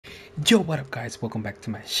Yo, what up guys, welcome back to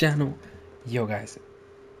my channel. Yo guys,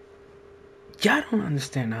 y'all don't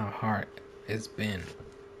understand how hard it's been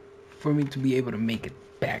for me to be able to make it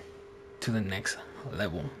back to the next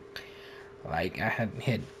level. Like, I had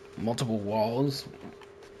hit multiple walls,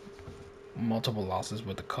 multiple losses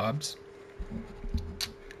with the Cubs.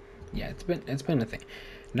 Yeah, it's been a thing.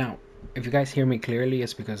 Now, if you guys hear me clearly,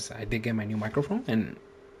 it's because I did get my new microphone and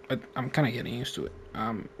I'm kind of getting used to it.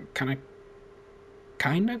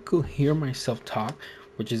 Kind of could hear myself talk,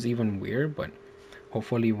 which is even weird, but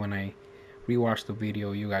hopefully when I rewatch the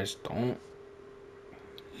video you guys don't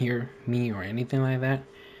hear me or anything like that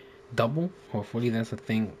double. Hopefully that's a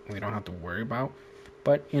thing we don't have to worry about.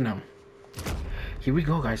 But you know, here we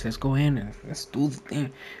go guys, let's go in and let's do the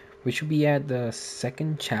thing. We should be at the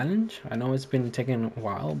second challenge. I know it's been taking a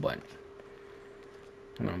while, but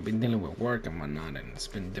you know, I've been dealing with work and whatnot and it's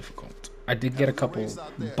been difficult. I did get a couple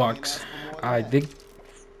bucks. I did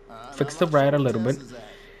fix the ride a little bit,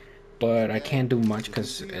 but I can't do much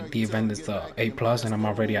because the event is the A plus and I'm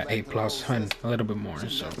already at A plus and a little bit more.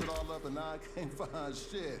 So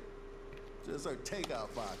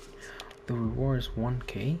the reward is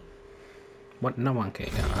 1k. What? Not 1k,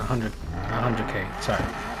 100k. Sorry,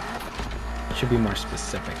 should be more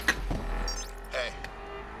specific. Hey,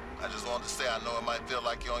 I just wanted to say I know it might feel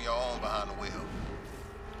like you're on your own behind the wheel.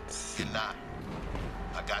 You're not.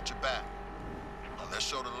 I got your back. Let's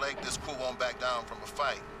show the lake this crew won't back down from a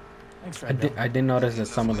fight. I did notice that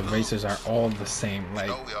some of the races are all the same. Like,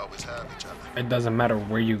 we always have each other. It doesn't matter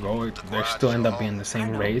where you go, they still end up being the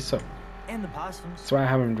same race. So that's why I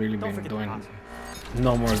haven't really been doing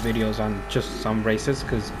no more videos on just some races,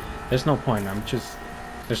 because there's no point.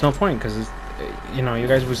 There's no point because you know, you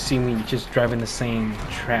guys would see me just driving the same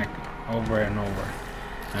track over and over.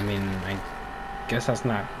 I mean, I guess that's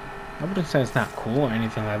not, I wouldn't say it's not cool or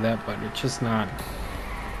anything like that, but it's just not,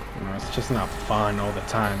 you know, it's just not fun all the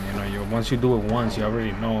time. You know, once you do it once, you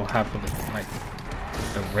already know half of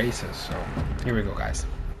the races. So here we go guys.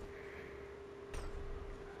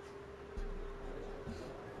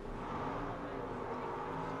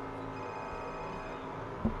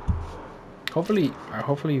 Hopefully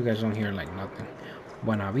you guys don't hear like nothing.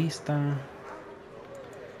 Buena Vista.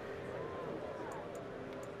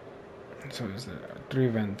 So is there 3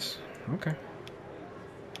 events? Okay.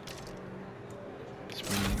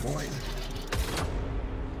 Spinning void.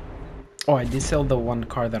 Oh, I did sell the one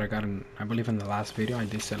car that I got in, I believe in the last video. I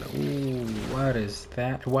did sell it. Ooh, what is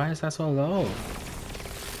that? Why is that so low?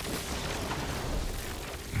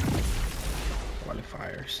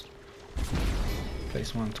 Qualifiers.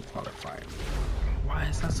 Place 1 to qualify. Why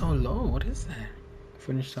is that so low? What is that?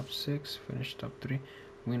 Finished up 6, finished up 3.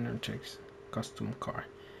 Winner checks custom car.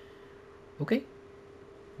 Okay.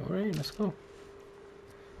 Alright, let's go.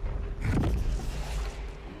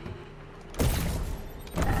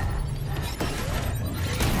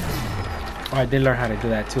 Oh, I did learn how to do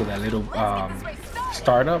that too. That little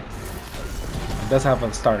startup. It does have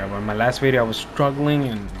a startup. In my last video I was struggling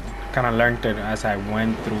and kind of learned it as I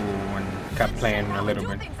went through and kept playing a little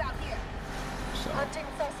bit. So.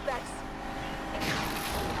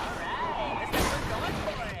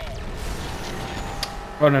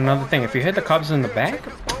 Oh, and another thing, if you hit the Cubs in the back,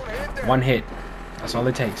 1 hit. That's all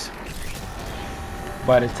it takes.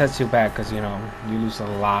 But it sets you back because, you know, you lose a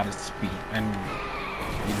lot of speed. And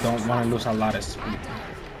you don't want to lose a lot of speed.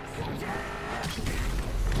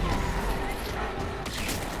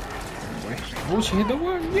 Oh, she hit the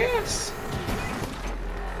 1. Yes!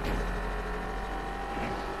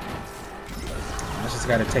 I just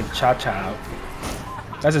got to take Cha-Cha out.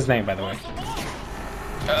 That's his name, by the way.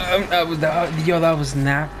 That was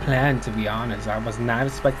not planned, to be honest. I was not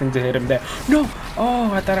expecting to hit him there. No!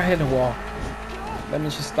 Oh, I thought I hit the wall. Let me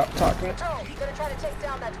just stop talking. You're gonna try to take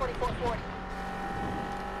down that 2440.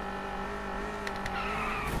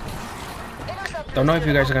 Don't know if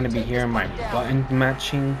you guys are gonna be hearing my button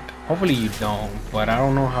matching. Hopefully you don't, but I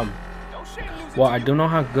don't know how. Well, I do know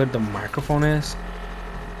how good the microphone is,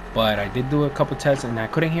 but I did do a couple tests and I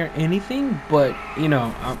couldn't hear anything. But you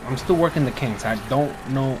know, I'm still working the kinks. I don't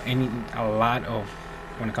know a lot of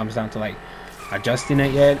when it comes down to like adjusting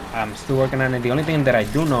it yet. I'm still working on it. The only thing that I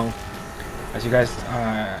do know, as you guys,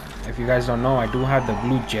 if you guys don't know, I do have the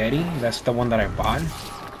blue Jetty. That's the one that I bought,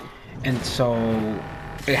 and so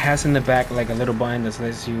it has in the back like a little button that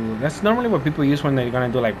lets you. That's normally what people use when they're gonna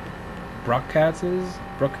do like broadcasts.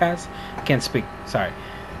 Can't speak. Sorry.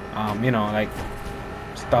 You know, like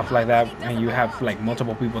stuff like that, and you have like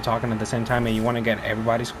multiple people talking at the same time and you want to get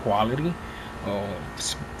everybody's quality or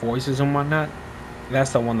voices and whatnot.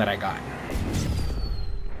 That's the one that I got.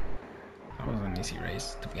 That was an easy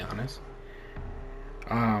race, to be honest.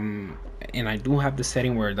 And I do have the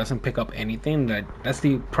setting where it doesn't pick up anything. That's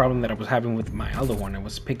the problem that I was having with my other one. It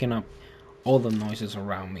was picking up all the noises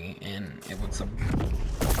around me, and it was a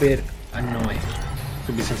bit annoying,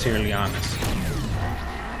 to be sincerely honest.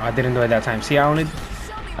 I didn't do it that time. See, I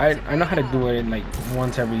know how to do it like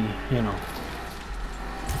once every, you know.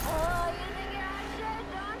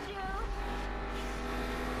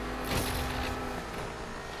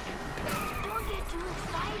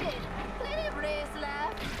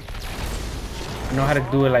 I know how to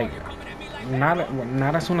do it like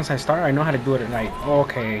not as soon as I start. I know how to do it like,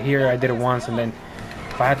 okay, here I did it once, and then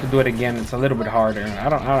if I have to do it again, it's a little bit harder. I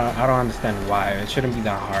don't understand why. It shouldn't be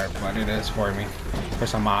that hard, but it is for me for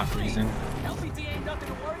some odd reason.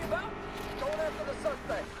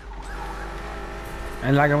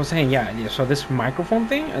 And like I was saying, yeah. So this microphone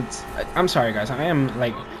thing, I'm sorry guys.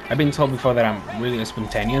 I've been told before that I'm really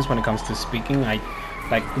spontaneous when it comes to speaking.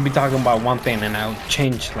 We'll be talking about one thing and I'll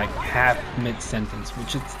change like half mid-sentence,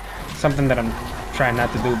 which is something that I'm trying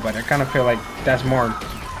not to do, but I kind of feel like that's more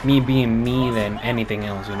me being me than anything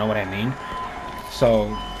else, you know what I mean? So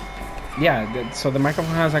yeah, so the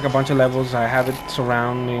microphone has like a bunch of levels. I have it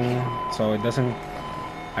surrounding, so it doesn't,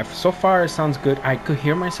 so far it sounds good. I could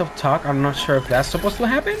hear myself talk. I'm not sure if that's supposed to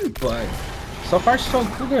happen, but so far so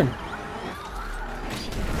good.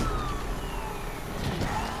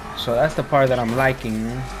 So that's the part that I'm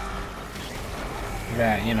liking,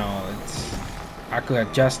 that, you know, I could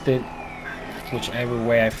adjust it whichever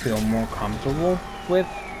way I feel more comfortable with.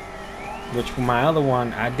 Which for my other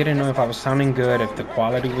one, I didn't know if I was sounding good, if the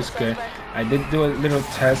quality was good. I did do a little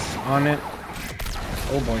test on it.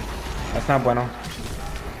 Oh boy, that's not bueno.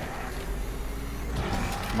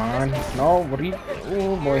 Come on, no, what are you?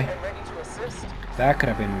 Oh boy, that could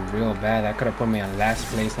have been real bad. That could have put me in last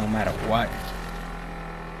place no matter what.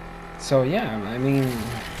 So yeah, I mean,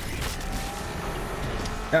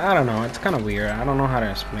 I don't know, it's kind of weird. I don't know how to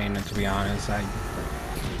explain it, to be honest.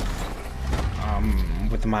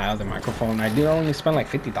 With my other microphone, I did only spend like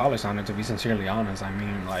 $50 on it, to be sincerely honest. I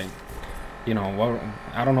mean, like, you know,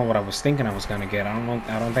 I don't know what I was thinking I was gonna get. I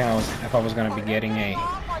don't think I was gonna be getting a,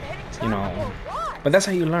 you know, but that's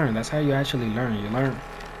how you learn. That's how you actually learn. You learn,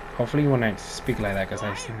 hopefully, when I speak like that, because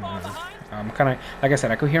I'm kind of, like I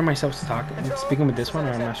said, I could hear myself speaking with this one.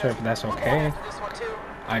 I'm not sure if that's okay.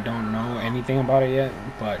 I don't know anything about it yet,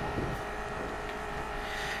 but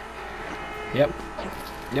yep.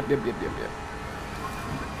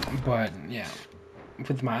 But yeah,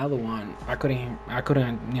 with my other one, I couldn't,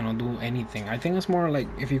 you know, do anything. I think it's more like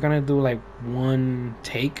if you're gonna do like one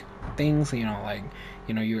take things, you know, like,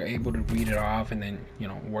 you know, you're able to read it off and then, you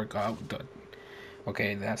know, work out the,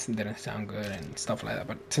 okay, that didn't sound good and stuff like that.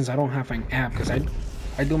 But since I don't have an app, because I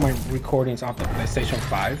do my recordings off the PlayStation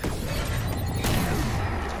 5,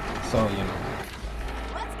 so, you know.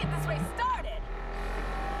 Let's get this race started.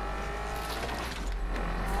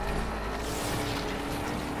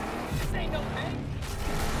 This ain't no thing.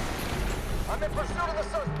 I'm in pursuit of the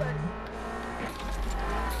suspect.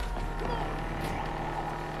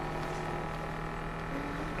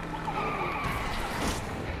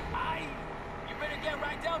 You better get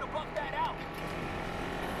right down to buff that out.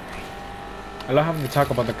 I love how they talk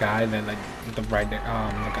about the guy that, like, the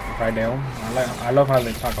Rydell. I love how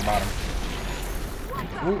they talk about him.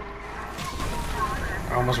 Ooh.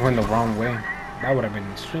 I almost went the wrong way. That would have been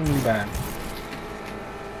extremely bad.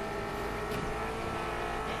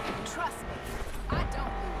 Trust me, I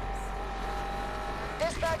don't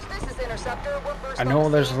lose. Dispatch, this is Interceptor. We're first I know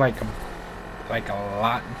on there's scene. like a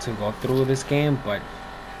lot to go through this game, but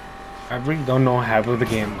I really don't know half of the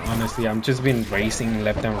game, honestly. I'm just been racing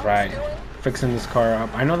left and right, fixing this car up.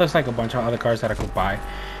 I know there's like a bunch of other cars that I could buy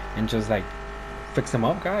and just like fix them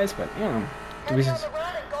up, guys, but you know,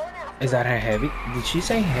 is that a heavy? Did she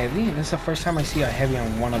say heavy? This is the first time I see a heavy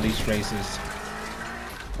on one of these races.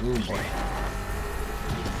 Oh boy,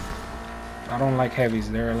 I don't like heavies.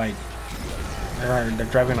 They're like they're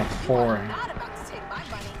driving a 4.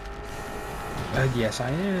 Yes, I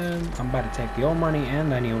am. I'm about to take your money and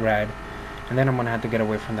the new ride, and then I'm gonna have to get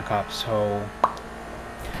away from the cops. So,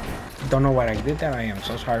 don't know why I did that. I am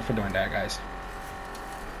so sorry for doing that, guys.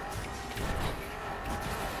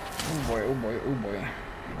 Oh boy, oh boy, oh boy.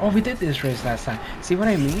 Oh, we did this race last time. See what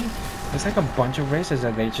I mean? It's like a bunch of races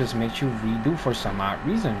that they just make you redo for some odd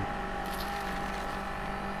reason.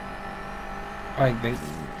 Like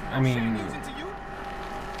I mean,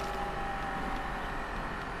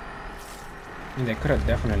 they could have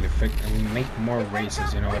definitely fixed and make more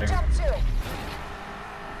races, you know what I mean?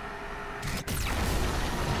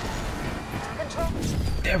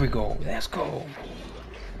 There we go. Let's go.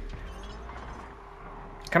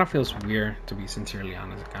 kind of feels weird, to be sincerely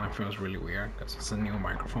honest. It kind of feels really weird because it's a new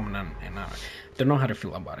microphone, and I don't know how to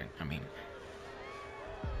feel about it. I mean,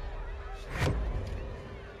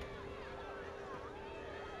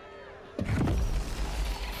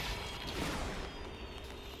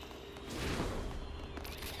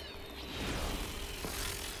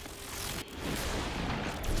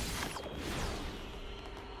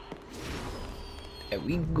 there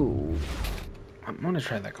we go. I'm gonna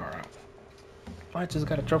try that car out. Oh, I just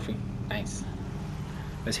got a trophy. Nice.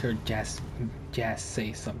 Let's hear Jazz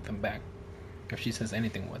say something back, if she says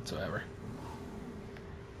anything whatsoever.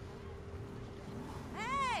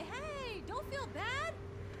 Hey, hey, don't feel bad.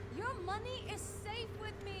 Your money is safe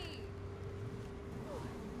with me.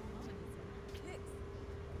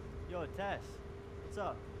 Yo, Tess, what's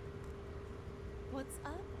up? What's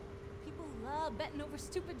up? People love betting over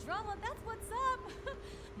stupid drama. That's what's up.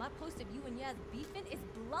 My post of you and Yaz beefing is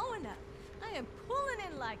blowing up. I am pulling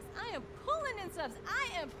in likes. I am pulling in subs. I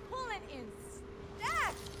am pulling in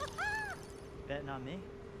stacks. Betting on me?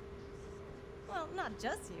 Well, not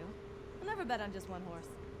just you. I'll never bet on just one horse.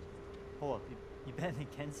 Hold up, you betting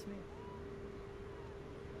against me?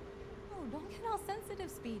 Oh, don't get all sensitive,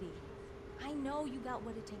 Speedy. I know you got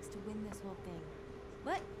what it takes to win this whole thing.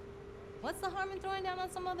 But what's the harm in throwing down on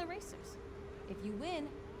some other racers? If you win,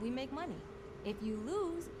 we make money. If you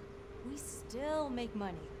lose, we still make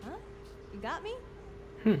money, huh? You got me?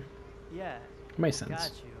 Yeah, Makes sense.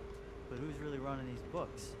 got you. But who's really running these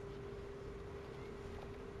books?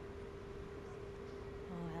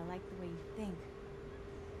 Oh, I like the way you think.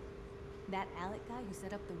 That Alec guy who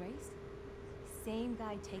set up the race, same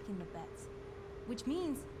guy taking the bets. Which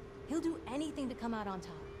means he'll do anything to come out on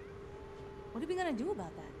top. What are we gonna do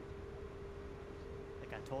about that?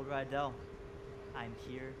 Like I told Rydell, I'm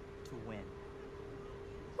here to win.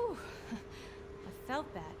 Whew. I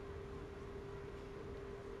felt that.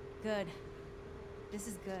 Good. This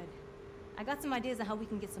is good. I got some ideas on how we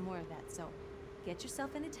can get some more of that, so get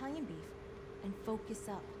yourself an Italian beef and focus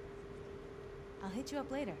up. I'll hit you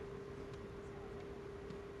up later.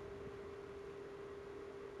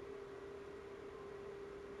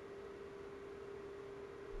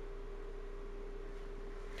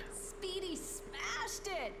 Speedy smashed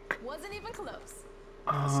it! Wasn't even close.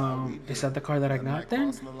 Is that the car that I got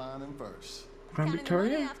then? Crossing the line in first. From Counting the money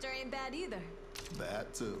Victoria? after ain't bad either.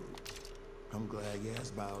 That too. I'm glad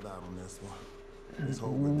Yaz bowed out on this one. This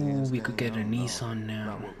whole Ooh, revenge we thing, could get I a don't know. Nissan now.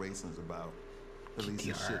 Not what racing's about. At least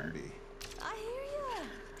it GTR. shouldn't be. I hear ya.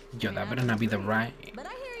 Yo, that better not be the right. But I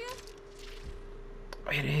hear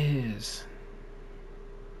ya. It is.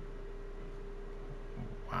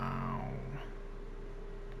 Wow.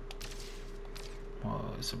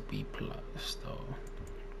 Oh, it's a B plus though.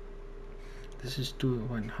 This is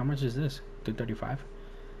how much is this? 235.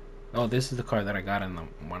 Oh, this is the car that I got in the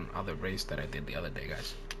one other race that I did the other day,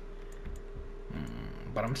 guys.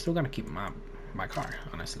 But I'm still gonna keep my car,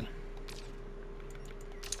 honestly.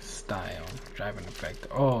 Style, driving effect.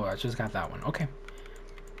 Oh, I just got that one. Okay.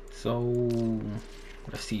 So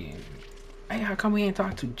let's see. Hey, how come we ain't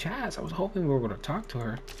talked to Jazz? I was hoping we were gonna talk to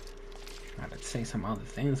her. I gotta say some other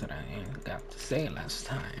things that I ain't got to say last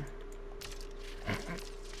time.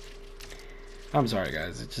 I'm sorry,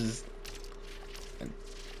 guys.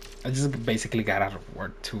 I just basically got out of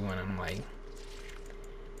work too, and I'm like,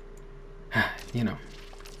 you know,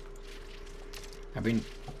 I've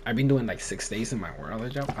been doing like 6 days in my other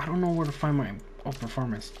job. I don't know where to find my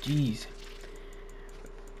performance. Jeez,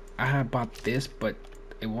 I had bought this, but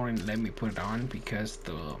it wouldn't let me put it on because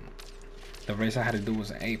the race I had to do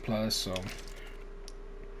was an A plus. So,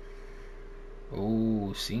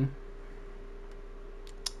 oh, see,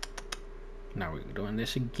 now we're doing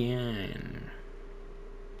this again.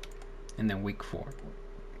 And then week 4.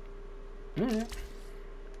 Yeah.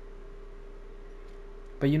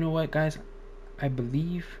 But you know what, guys? I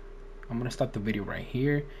believe I'm gonna stop the video right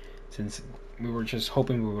here, since we were just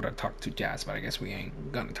hoping we would have talked to Jazz, but I guess we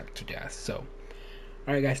ain't gonna talk to Jazz. So,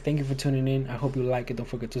 alright, guys, thank you for tuning in. I hope you like it. Don't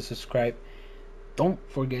forget to subscribe. Don't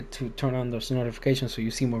forget to turn on those notifications so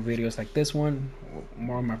you see more videos like this one,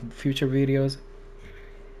 more of my future videos.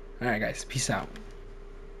 Alright, guys, peace out.